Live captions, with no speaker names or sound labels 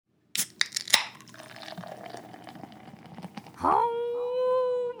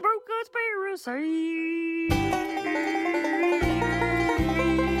say.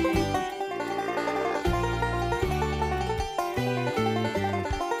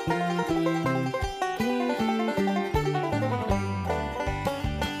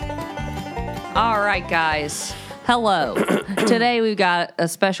 All right, guys. Hello. Today we've got a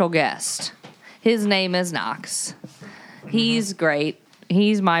special guest. His name is Knox. He's great.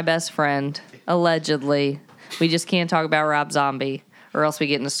 He's my best friend, allegedly. We just can't talk about Rob Zombie, or else we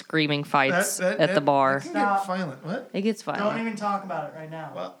get into screaming fights at the bar. It can get violent. What? It gets violent. Don't even talk about it right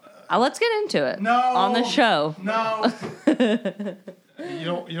now. Well, Let's get into it. No. On the show. No. you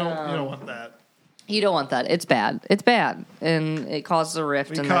don't want that. You don't want that. It's bad. It's bad, and it causes a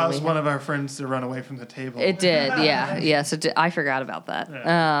rift. We caused one of our friends to run away from the table. It did. Yeah. Yes. It did. I forgot about that.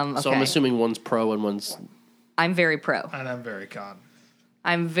 Yeah. Okay. So I'm assuming one's pro and one's... I'm very pro. And I'm very con.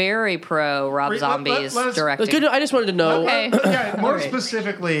 I'm very pro Rob Zombie's directing. That's good. I just wanted to know. Okay. Yeah, more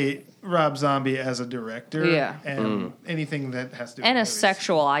specifically, Rob Zombie as a director. Yeah. And anything that has to do with And a movies.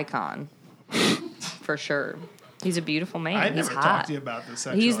 sexual icon. For sure. He's a beautiful man. I He's never hot. talked to you about this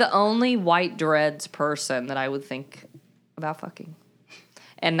sexual He's the icon. only white dreads person that I would think about fucking.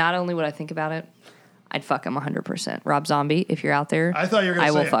 And not only would I think about it, I'd fuck him 100%. Rob Zombie, if you're out there, I thought you were going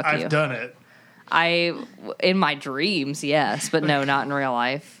to say, will fuck I've you. done it. In my dreams, yes, but no, not in real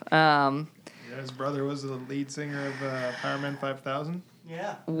life. His brother was the lead singer of Power Man 5000.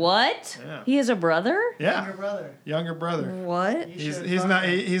 Yeah. What? Yeah. He has a brother? Yeah. Younger brother. What? He's not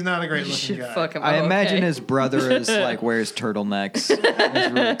a great You looking should guy. fuck him. I Oh, imagine okay. his brother is like wears turtlenecks.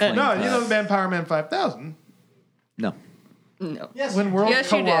 He's really clean No, cut. you know the band Power Man 5000? No. No. Yes. When Worlds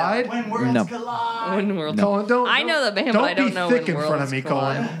Yes, you do. Collide? When worlds No. collide. When world Colin, I know the band, but I don't know be thick when in front of Worlds me,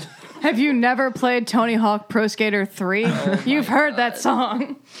 Collide. Colin. Have you never played Tony Hawk Pro Skater 3? You've heard that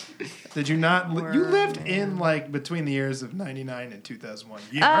song. Did you not? You lived in like between the years of 99 and 2001.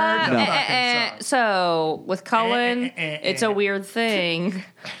 You heard the fucking song. So with Cullen, it's a weird thing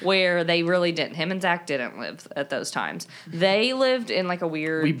where they really didn't. Him and Zach didn't live at those times. They lived in like a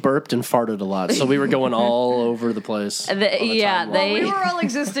weird. We burped and farted a lot, so we were going all over the place. all the yeah, time. they We were all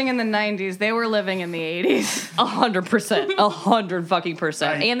existing in the 90s. They were living in the 80s. 100%, 100%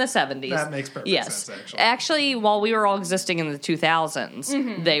 Right. and the 70s. That makes perfect yes. sense, Actually, while we were all existing in the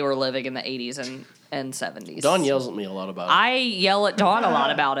 2000s, they were living in the 80s and 70s. Dawn yells at me a lot about it. I yell at Dawn a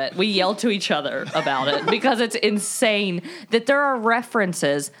lot about it. We yell to each other about it because it's insane that there are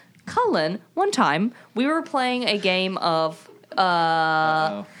references. Cullen, one time, we were playing a game of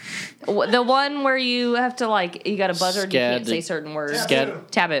the one where you have to you got a buzzer and you can't say certain words.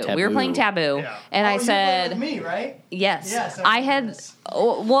 Taboo. We were playing Taboo. Yeah. And I You played said, with me, right? yes. Yes, I had, yes.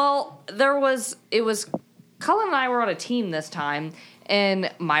 it was, Cullen and I were on a team this time.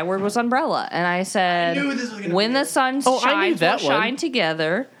 And my word was umbrella. And I said, I knew this was gonna when be the it. sun I knew shines, we'll that one. shine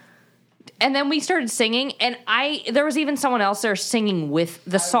together. And then we started singing. And there was even someone else there singing with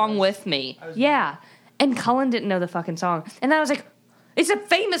the song with me. Yeah. And Cullen didn't know the fucking song. And then I was like, it's a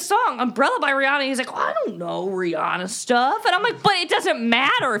famous song, Umbrella by Rihanna. He's like, well, I don't know Rihanna stuff. And I'm like, but it doesn't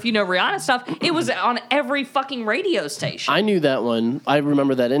matter if you know Rihanna stuff. It was on every fucking radio station. I knew that one. I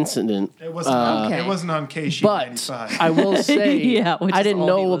remember that incident. It wasn't. On, Okay. It wasn't on K Sheet But 95. I will say, Yeah, which I is didn't all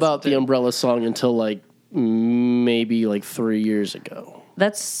he know about listened the to. Umbrella song until maybe 3 years ago.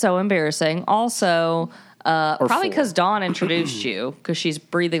 That's so embarrassing. Also, probably four. because Dawn introduced you, because she's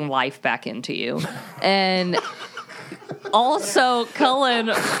breathing life back into you. And also, Cullen,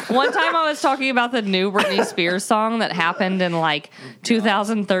 one time I was talking about the new Britney Spears song that happened in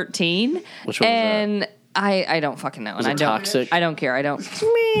 2013. Which one was and I don't fucking know. Was and it Toxic? I don't care. I don't.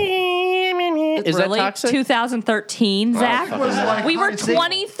 Is Really? that Toxic? 2013, Zach? fucking hell. We were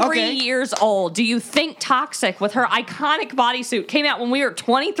 23 Okay. years old. Do you think Toxic with her iconic bodysuit came out when we were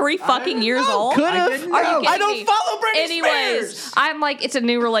 23 fucking years old? Could I have. didn't Are you know. kidding I don't me? follow Britney Anyways, Spears. I'm like, it's a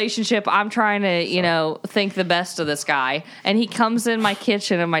new relationship. I'm trying to, think the best of this guy. And he comes in my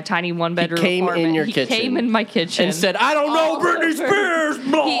kitchen in my tiny one-bedroom came in apartment. your he kitchen came in my kitchen. And said, I don't know All Britney over. Spears.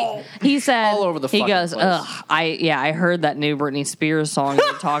 Blah. He said, All over the he fucking goes, place. ugh, I heard that new Britney Spears song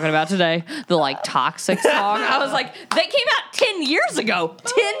you're talking about today, the Toxic song. I was like, they came out 10 years ago,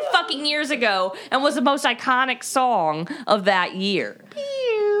 10 fucking years ago, and was the most iconic song of that year.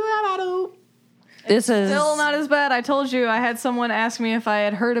 This is Still not as bad. I told you I had someone ask me if I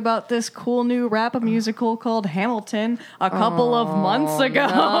had heard about this cool new rap musical called Hamilton a couple of months ago.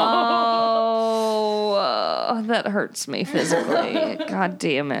 Oh, that hurts me physically. God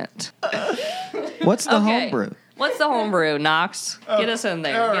damn it. What's the Okay. homebrew? What's the homebrew, Knox? Get us in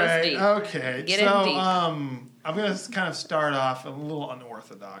there. All Get us right. deep. Okay. Get in deep. I'm gonna kind of start off a little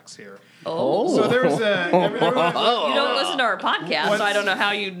unorthodox here. Oh. So there's a. Everyone, You don't listen to our podcast, so I don't know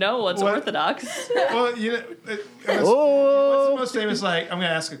how you know what's orthodox. well, you know, what's the most famous? Like, I'm gonna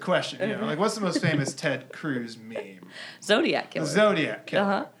ask a question. You know, like, what's the most famous Ted Cruz meme? Zodiac Killer. The Zodiac Killer.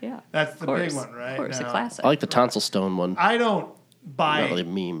 Uh-huh, yeah. That's the Of big one, right? Of course, a Now, classic. I like the tonsil stone one. I don't buy. Not really a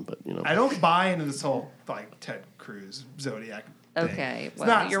meme, but you know. I don't buy into this whole like Ted Cruz Zodiac thing. Okay, It's well,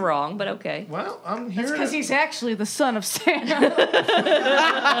 not- you're wrong, but okay. Well, I'm here. Because he's actually the son of Sam.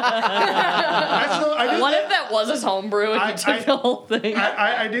 What if that was his homebrew and you took the whole thing?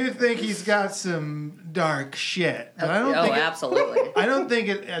 I do think he's got some dark shit, but I don't think. Absolutely. I don't think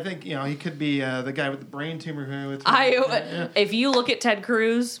it. I think he could be the guy with the brain tumor who. If you look at Ted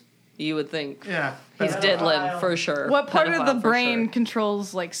Cruz, you would think Yeah. he's diddling for sure. What part of the Pedophile for brain sure.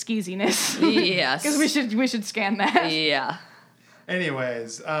 controls like skeeziness? Yes. Because we should scan that. Yeah.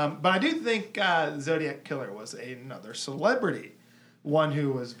 Anyways, but I do think Zodiac Killer was another celebrity, one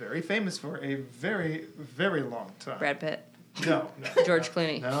who was very famous for a very, very long time. Brad Pitt, No. George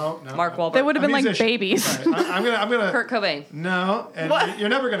Clooney, No. Mark Wahlberg. They would have A been like musician. babies. Sorry, I'm gonna. Kurt Cobain, No, and you're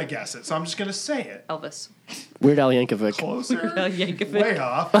never gonna guess it, so I'm just gonna say it. Elvis, Weird Al Yankovic. Closer. Yankovic. Way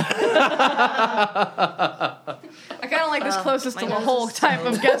off. I kind of like this closest to the whole type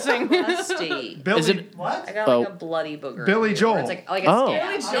of guessing. Rusty. Billy. Is it- What? I got like a bloody booger. Billy Joel. It's like a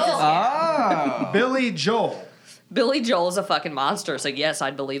Oh. scab. Billy Joel. Billy Joel is a fucking monster, so yes,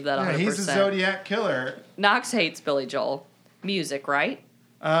 I'd believe that 100%. Yeah, he's the Zodiac Killer. Knox hates Billy Joel. Music, right?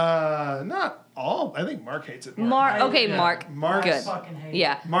 Not all. I think Mark hates it more. Okay, Yeah. Mark. Mark's Good. Fucking hate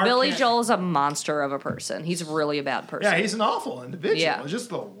Yeah. Mark Billy can't- Joel is a monster of a person. He's really a bad person. Yeah, he's an awful individual. Yeah. He's just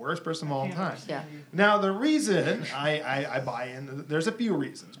the worst person of all time. Yeah. Now, the reason I buy in, there's a few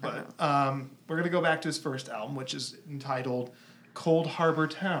reasons, but we're going to go back to his first album, which is entitled Cold Harbor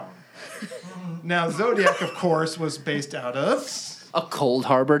Town. Now, Zodiac, of course, was based out of A Cold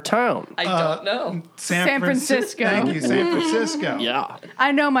Harbor town. I don't know. San Francisco. Thank you, San Francisco. Yeah.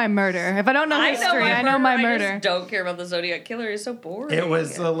 I know my murder. If I don't know history, I know my I murder. just don't care about the Zodiac Killer. He's so boring. It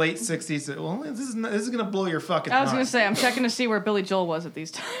was the late 60s. Well, this is going to blow your fucking I was mind. going to say, I'm checking to see where Billy Joel was at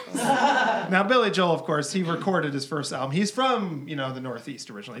these times. Now, Billy Joel, of course, he recorded his first album. He's from, the Northeast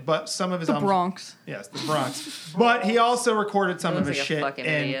originally, but some of his The albums... Bronx. Yes, the Bronx. But he also recorded some of Looks his like a shit fucking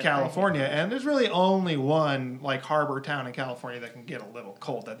in idiot. California, and there's really only one, harbor town in California that can get a little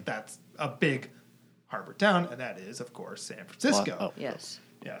cold. That's a big harbor town, and that is, of course, San Francisco. Oh. Yes.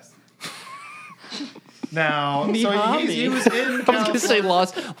 Yes. Now, so he was in I was going to California. say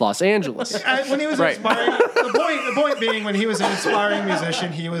Los Angeles. And when he was Right. inspiring, the point being, when he was an inspiring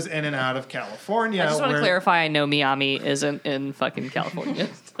musician, he was in and out of California. I just want to where- clarify. I know Miami isn't in fucking California.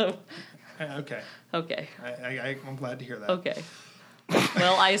 So, Okay, okay. I'm glad to hear that. Okay.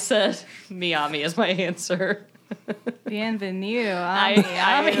 Well, I said Miami is my answer. Bienvenido.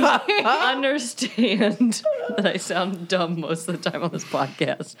 I understand that I sound dumb most of the time on this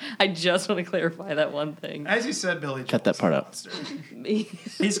podcast. I just want to clarify that one thing. As you said, Billy Joel. Cut that part out.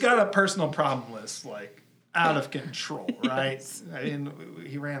 He's got a personal problem list, out of control, right? I mean,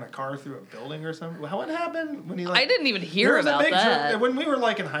 he ran a car through a building or something. What happened when he? I didn't even there hear was a about big that. when we were in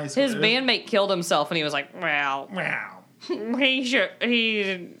high school. His there was- bandmate killed himself, and he was like, "Well, Wow. I don't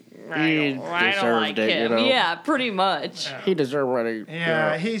like deserved it, him." Yeah, pretty much. He deserved what he...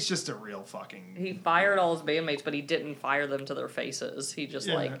 Yeah, he's just a real fucking. He fired all his bandmates, but he didn't fire them to their faces. He just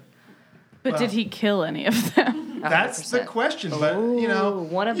Yeah. But did he kill any of them? That's the 100%. question, but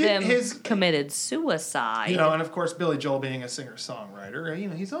one of them his committed suicide. and of course Billy Joel being a singer songwriter,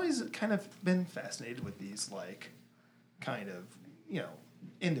 he's always kind of been fascinated with these kind of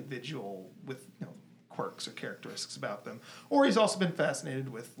individual with quirks or characteristics about them, or he's also been fascinated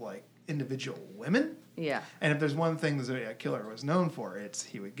with individual women. Yeah. And if there's one thing the Zodiac Killer was known for, it's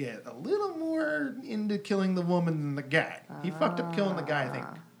he would get a little more into killing the woman than the guy. He fucked up killing the guy, I think,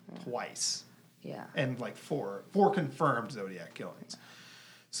 twice. Yeah. And four confirmed Zodiac killings.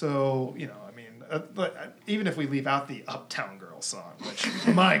 So, even if we leave out the Uptown Girl song, which,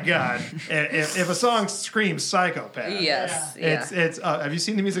 my God, if a song screams psychopath, Yes. it's have you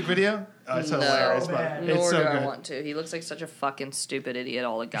seen the music video? It's No. hilarious, So but bad. it's Nor so do I good. want to. He looks like such a fucking stupid idiot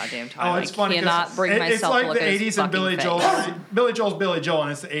all the goddamn time. Oh, it's funny. I 'cause cannot bring it's myself like to look the at his 80s and fucking Billy face. Joel. Billy Joel's Billy Joel,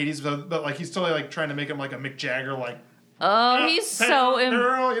 and it's the 80s, but he's totally trying to make him like a Mick Jagger, Oh, he's so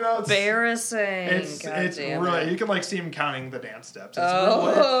girl, embarrassing. It's Goddamn really it. you can see him counting the dance steps.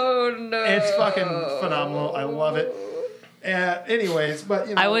 Oh no! It's fucking phenomenal. I love it. Anyways,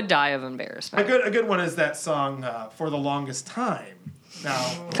 but I would die of embarrassment. a good one is that song "For the Longest Time."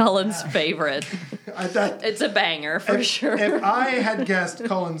 Now, Cullen's favorite. It's a banger for sure. If I had guessed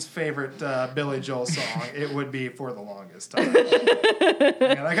Cullen's favorite Billy Joel song, it would be For the Longest Time.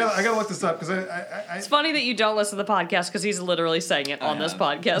 And I gotta look this up because It's funny that you don't listen to the podcast because he's literally saying it on this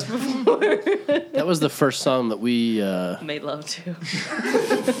podcast before. That was the first song that we, Made love to.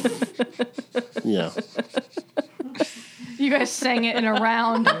 yeah. You guys sang it in a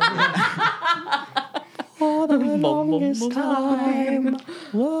round.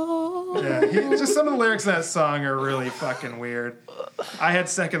 just some of the lyrics in that song are really fucking weird. I had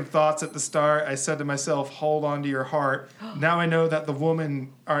second thoughts at the start. I said to myself, "Hold on to your heart." Now I know that the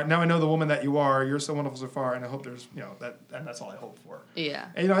woman that you are. You're so wonderful so far, and I hope there's that, and that's all I hope for. Yeah.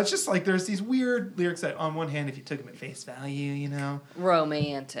 And, it's just like there's these weird lyrics that, on one hand, if you took them at face value,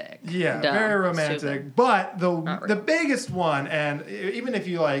 Romantic. yeah, Dumb. very romantic. Stupid. But the really. biggest one, and even if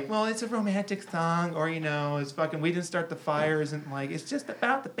you like, well, it's a romantic song, or it's fucking We Didn't Start the Fire, isn't like it's just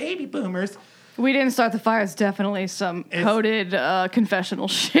about the baby boomers. We Didn't Start the Fire is definitely some coded confessional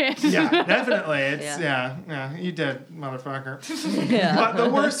shit. Yeah, definitely. It's Yeah. you did, motherfucker. Yeah. But the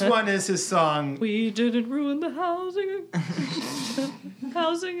worst one is his song. We didn't ruin the housing.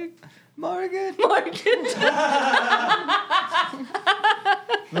 Margaret.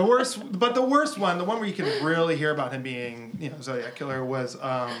 The worst one, the one where you can really hear about him being, Zodiac Killer, was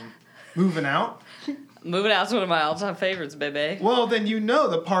Moving Out. Moving Out's one of my all-time favorites, baby. Well, then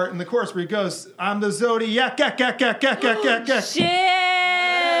the part in the chorus where he goes, "I'm the Zodiac, Shit!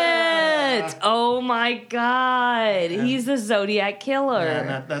 Oh my god. He's the Zodiac Killer.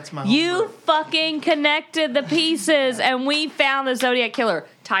 Yeah, that's my You homework. fucking connected the pieces and we found the Zodiac Killer.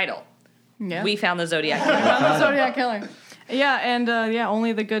 Title. Yeah. We found the Zodiac Killer. The Zodiac Killer. Yeah, and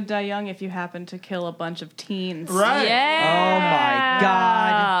only the good die young if you happen to kill a bunch of teens. Right. Yeah. Oh my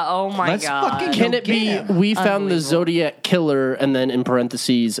god. Oh my Let's god. fucking Can it be Again. we found the Zodiac Killer and then in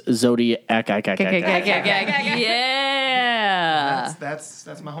parentheses Zodiac? Yeah.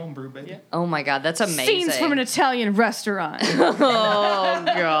 That's my homebrew, baby. Oh my god, that's amazing. Scenes from an Italian restaurant. Oh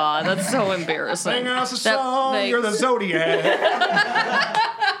god, that's so embarrassing. Sing us a That song, makes- you're the Zodiac.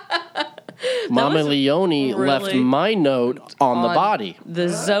 Mama Leone left really my note on the body. The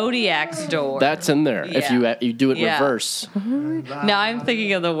Zodiac's door. That's in there. If you do it Yeah. reverse. Now I'm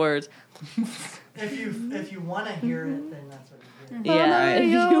thinking of the words. If you want to hear it, then that's what you do. Yeah. If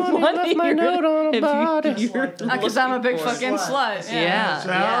you want to my hear note on it, the body. if you're Because I'm a big fucking slut. Yeah.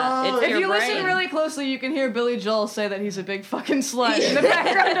 Yeah. It's If your you listen brain. really closely, you can hear Billy Joel say that he's a big fucking slut in the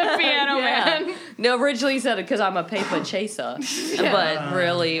background of Piano Man. No, originally he said it because I'm a paper chaser. But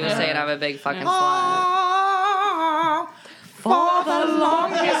really he was saying I'm a big fucking slut. For the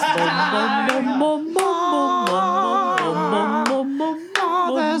longest time.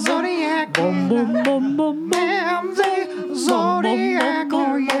 The Zodiac Killer. And the Zodiac,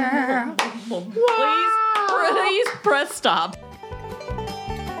 oh yeah. Please press stop.